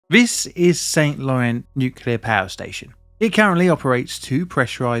This is Saint Laurent Nuclear Power Station. It currently operates two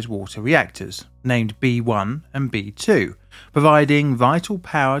pressurised water reactors, named B1 and B2, providing vital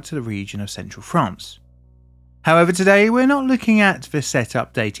power to the region of central France. However, today we're not looking at the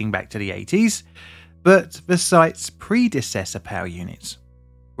setup dating back to the 80s, but the site's predecessor power units,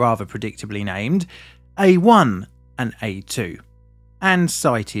 rather predictably named A1 and A2, and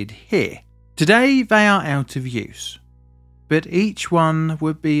sited here. Today they are out of use, but each one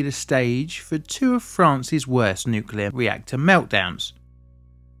would be the stage for two of France's worst nuclear reactor meltdowns.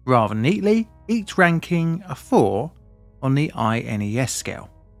 Rather neatly, each ranking a 4 on the INES scale.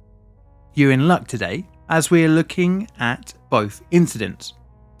 You're in luck today, as we are looking at both incidents.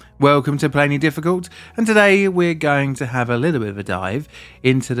 Welcome to Plainly Difficult, and today we're going to have a little bit of a dive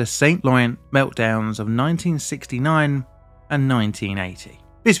into the Saint Laurent meltdowns of 1969 and 1980.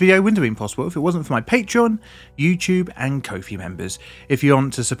 This video wouldn't have been possible if it wasn't for my Patreon, YouTube and Ko-fi members. If you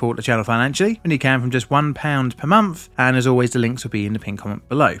want to support the channel financially, then you can from just £1 per month, and as always the links will be in the pinned comment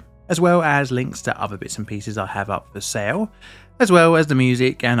below, as well as links to other bits and pieces I have up for sale, as well as the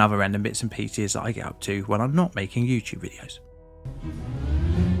music and other random bits and pieces that I get up to when I'm not making YouTube videos.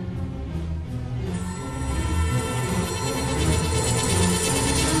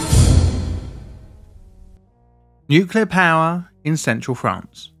 Nuclear power in central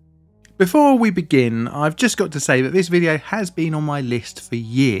France. Before we begin, I've just got to say that this video has been on my list for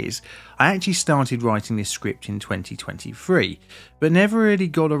years. I actually started writing this script in 2023, but never really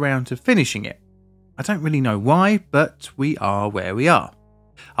got around to finishing it. I don't really know why, but we are where we are.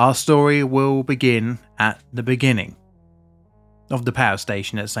 Our story will begin at the beginning of the power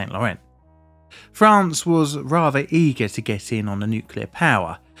station at Saint Laurent. France was rather eager to get in on the nuclear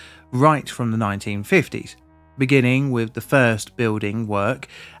power right from the 1950s. Beginning with the first building work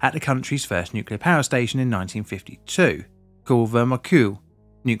at the country's first nuclear power station in 1952, called the Mercure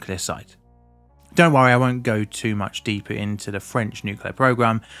nuclear site. Don't worry, I won't go too much deeper into the French nuclear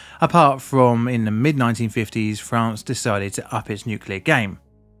program, apart from in the mid-1950s France decided to up its nuclear game,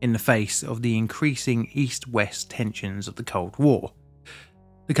 in the face of the increasing East-West tensions of the Cold War.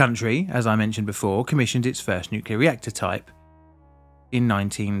 The country, as I mentioned before, commissioned its first nuclear reactor type in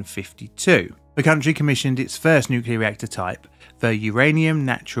 1952. The country commissioned its first nuclear reactor type, the uranium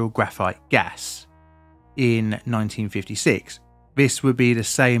natural graphite gas, in 1956. This would be the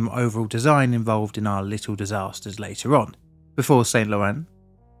same overall design involved in our little disasters later on. Before Saint Laurent,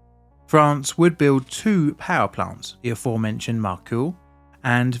 France would build two power plants, the aforementioned Mercure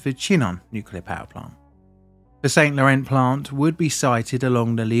and the Chinon nuclear power plant. The Saint Laurent plant would be sited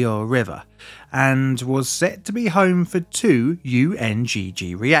along the Loire River and was set to be home for two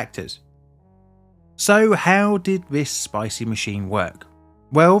UNGG reactors. So how did this spicy machine work?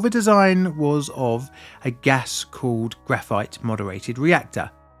 Well, the design was of a gas-cooled graphite moderated reactor.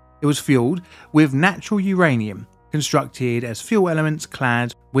 It was fueled with natural uranium, constructed as fuel elements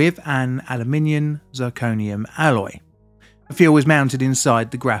clad with an aluminium zirconium alloy. The fuel was mounted inside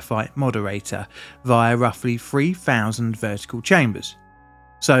the graphite moderator via roughly 3,000 vertical chambers.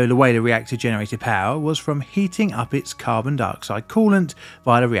 So the way the reactor generated power was from heating up its carbon dioxide coolant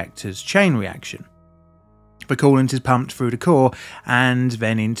via the reactor's chain reaction. The coolant is pumped through the core and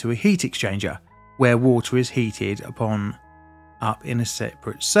then into a heat exchanger, where water is heated up in a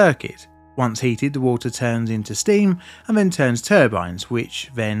separate circuit. Once heated, the water turns into steam and then turns turbines, which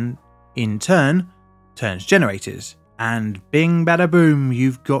then, in turn, turns generators. And bing bada boom,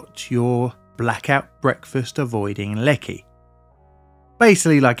 you've got your blackout breakfast avoiding lecky.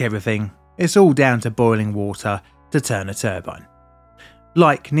 Basically, like everything, it's all down to boiling water to turn a turbine.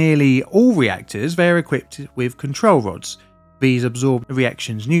 Like nearly all reactors, they are equipped with control rods. These absorb the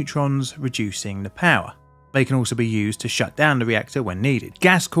reaction's neutrons, reducing the power. They can also be used to shut down the reactor when needed.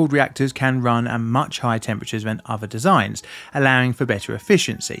 Gas-cooled reactors can run at much higher temperatures than other designs, allowing for better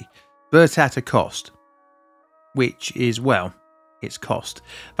efficiency, but at a cost. Which is, well, its cost.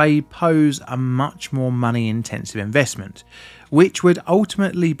 They pose a much more money-intensive investment, which would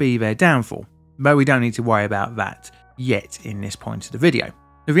ultimately be their downfall, but we don't need to worry about that yet in this point of the video.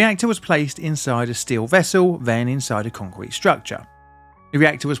 The reactor was placed inside a steel vessel, then inside a concrete structure. The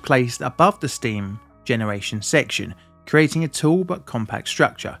reactor was placed above the steam generation section, creating a tall but compact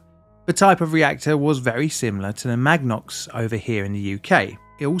structure. The type of reactor was very similar to the Magnox over here in the UK.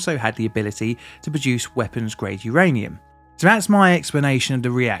 It also had the ability to produce weapons-grade uranium. So that's my explanation of the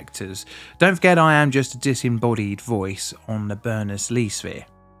reactors. Don't forget I am just a disembodied voice on the Berners-Lee sphere.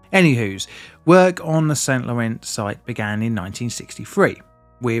 Anywho's, work on the Saint Laurent site began in 1963,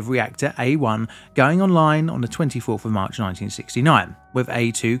 with reactor A1 going online on the 24th of March 1969, with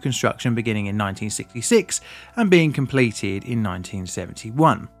A2 construction beginning in 1966 and being completed in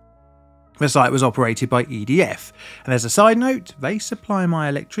 1971. The site was operated by EDF, and as a side note, they supply my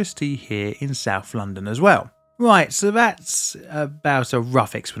electricity here in South London as well. Right, so that's about a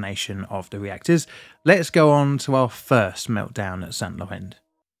rough explanation of the reactors. Let's go on to our first meltdown at Saint Laurent.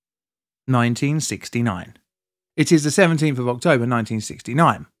 1969. It is the 17th of October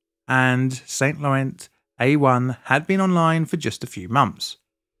 1969, and Saint Laurent A1 had been online for just a few months.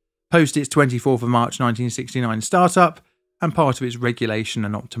 Post its 24th of March 1969 startup, and part of its regulation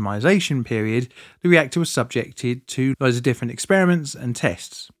and optimization period, the reactor was subjected to loads of different experiments and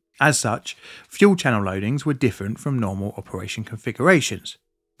tests. As such, fuel channel loadings were different from normal operation configurations.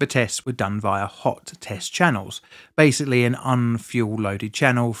 The tests were done via hot test channels, basically an unfuel-loaded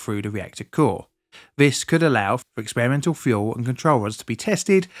channel through the reactor core. This could allow for experimental fuel and control rods to be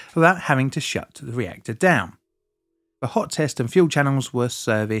tested without having to shut the reactor down. The hot test and fuel channels were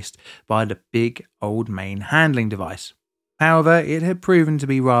serviced by the big old main handling device. However, it had proven to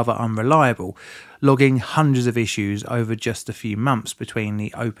be rather unreliable, logging hundreds of issues over just a few months between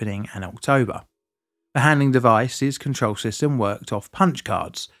the opening and October. The handling device's control system worked off punch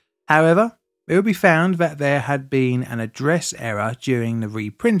cards. However, it would be found that there had been an address error during the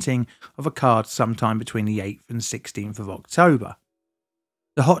reprinting of a card sometime between the 8th and 16th of October.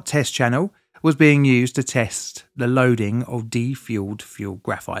 The hot test channel was being used to test the loading of defueled fuel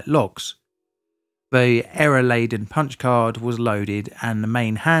graphite logs. The error-laden punch card was loaded and the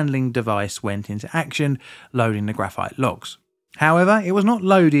main handling device went into action, loading the graphite logs. However, it was not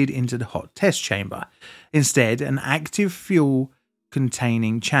loaded into the hot test chamber. Instead, an active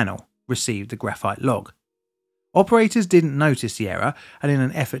fuel-containing channel received the graphite log. Operators didn't notice the error and in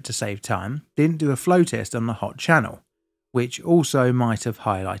an effort to save time, didn't do a flow test on the hot channel, which also might have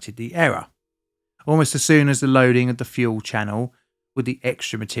highlighted the error. Almost as soon as the loading of the fuel channel with the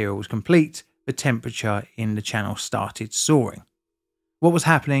extra material was complete, the temperature in the channel started soaring. What was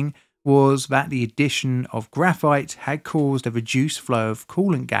happening was that the addition of graphite had caused a reduced flow of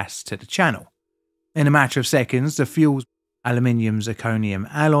coolant gas to the channel. In a matter of seconds, the fuel's aluminium zirconium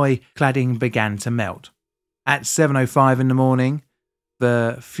alloy cladding began to melt. At 7:05 in the morning,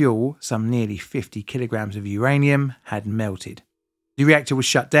 the fuel, some nearly 50 kilograms of uranium, had melted. The reactor was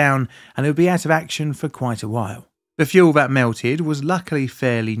shut down and it would be out of action for quite a while. The fuel that melted was luckily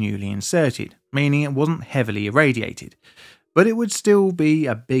fairly newly inserted, meaning it wasn't heavily irradiated, but it would still be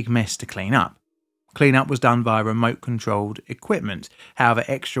a big mess to clean up. Cleanup was done via remote-controlled equipment, however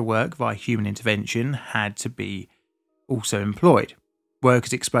extra work via human intervention had to be also employed.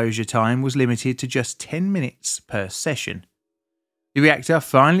 Workers' exposure time was limited to just 10 minutes per session. The reactor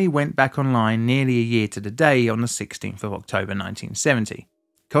finally went back online nearly a year to the day on the 16th of October 1970.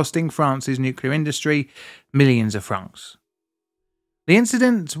 Costing France's nuclear industry millions of francs. The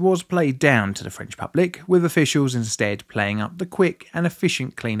incident was played down to the French public, with officials instead playing up the quick and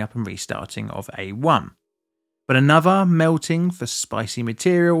efficient cleanup and restarting of A1. But another melting for spicy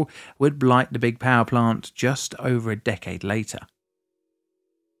material would blight the big power plant just over a decade later.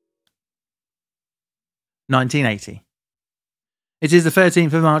 1980. It is the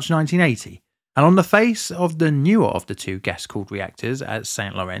 13th of March 1980. And on the face of the newer of the two gas-cooled reactors at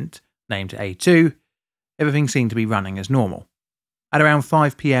Saint Laurent, named A2, everything seemed to be running as normal. At around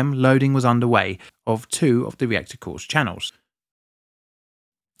 5 PM, loading was underway of two of the reactor core's channels.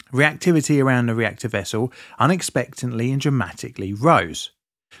 Reactivity around the reactor vessel unexpectedly and dramatically rose.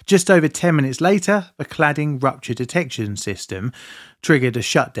 Just over 10 minutes later, the cladding rupture detection system triggered a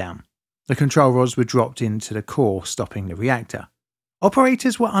shutdown. The control rods were dropped into the core, stopping the reactor.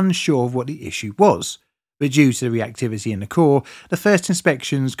 Operators were unsure of what the issue was, but due to the reactivity in the core, the first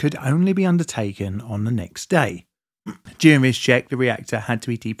inspections could only be undertaken on the next day. During this check, the reactor had to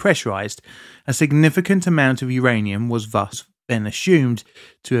be depressurized. A significant amount of uranium was thus then assumed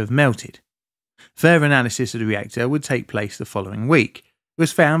to have melted. Further analysis of the reactor would take place the following week. It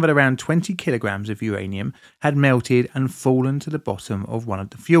was found that around 20 kilograms of uranium had melted and fallen to the bottom of one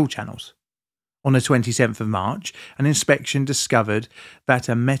of the fuel channels. On the 27th of March, an inspection discovered that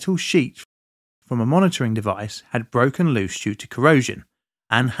a metal sheet from a monitoring device had broken loose due to corrosion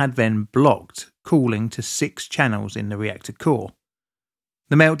and had then blocked cooling to 6 channels in the reactor core.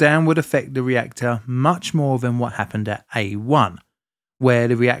 The meltdown would affect the reactor much more than what happened at A1, where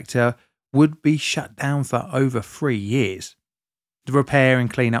the reactor would be shut down for over 3 years. The repair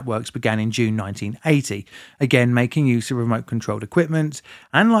and cleanup works began in June 1980, again making use of remote-controlled equipment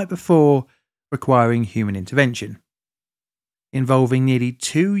and, like before, requiring human intervention, involving nearly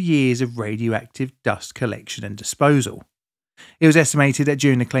 2 years of radioactive dust collection and disposal. It was estimated that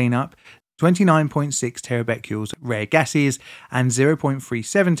during the cleanup, 29.6 terabecules of rare gases and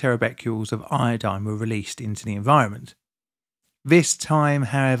 0.37 terabecules of iodine were released into the environment. This time,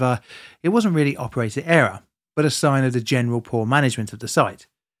 however, it wasn't really operator error, but a sign of the general poor management of the site.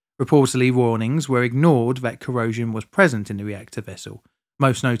 Reportedly, warnings were ignored that corrosion was present in the reactor vessel,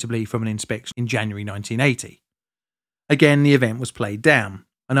 most notably from an inspection in January 1980. Again, the event was played down,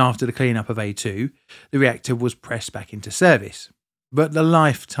 and after the cleanup of A2, the reactor was pressed back into service. But the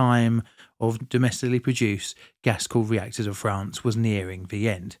lifetime of domestically produced gas-cooled reactors of France was nearing the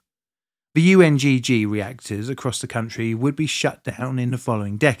end. The UNGG reactors across the country would be shut down in the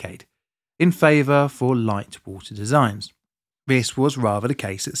following decade, in favour for light water designs. This was rather the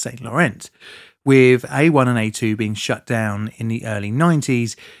case at Saint Laurent, with A1 and A2 being shut down in the early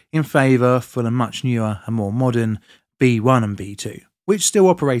 90s in favour for the much newer and more modern B1 and B2, which still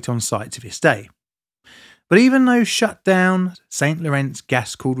operate on site to this day. But even though shut down, Saint Laurent's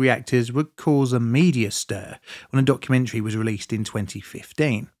gas-cooled reactors would cause a media stir when a documentary was released in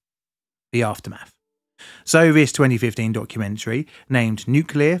 2015. The aftermath. So this 2015 documentary, named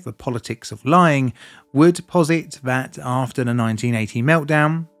Nuclear: The Politics of Lying, would posit that after the 1980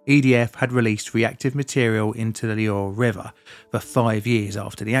 meltdown, EDF had released reactive material into the Loire River for 5 years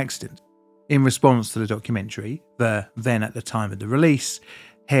after the accident. In response to the documentary, the then at the time of the release,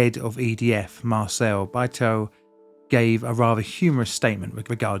 head of EDF, Marcel Baiteau, gave a rather humorous statement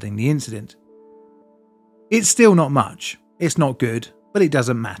regarding the incident. "It's still not much, it's not good, but it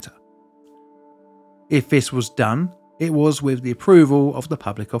doesn't matter. If this was done, it was with the approval of the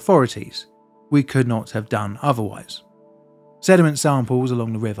public authorities. We could not have done otherwise." Sediment samples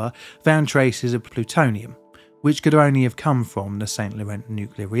along the river found traces of plutonium, which could only have come from the Saint Laurent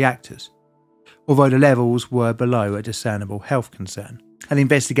nuclear reactors, although the levels were below a discernible health concern. An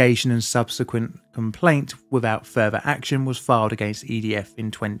investigation and subsequent complaint without further action was filed against EDF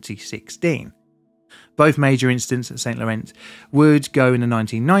in 2016. Both major incidents at Saint Laurent would go in the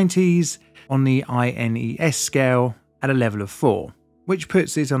 1990s on the INES scale at a level of 4, which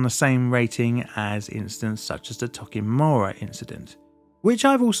puts it on the same rating as incidents such as the Tokimura incident, which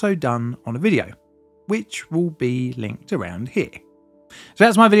I've also done on a video, which will be linked around here. So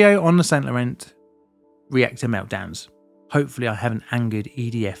that's my video on the Saint Laurent reactor meltdowns. Hopefully I haven't angered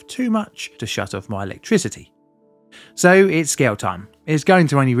EDF too much to shut off my electricity. So it's scale time. It's going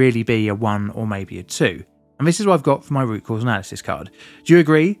to only really be a 1 or maybe a 2, and this is what I've got for my root cause analysis card. Do you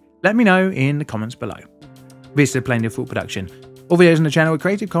agree? Let me know in the comments below. This is a Plain Default production. All videos on the channel are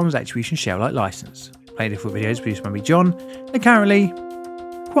Creative Commons Attribution Share Alike license. Plain Default videos produced by me, John, and currently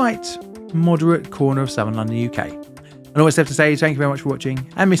quite moderate corner of southern London, UK. And all that's left to say is thank you very much for watching,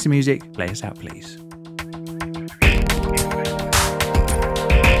 and Mr. Music, play us out please.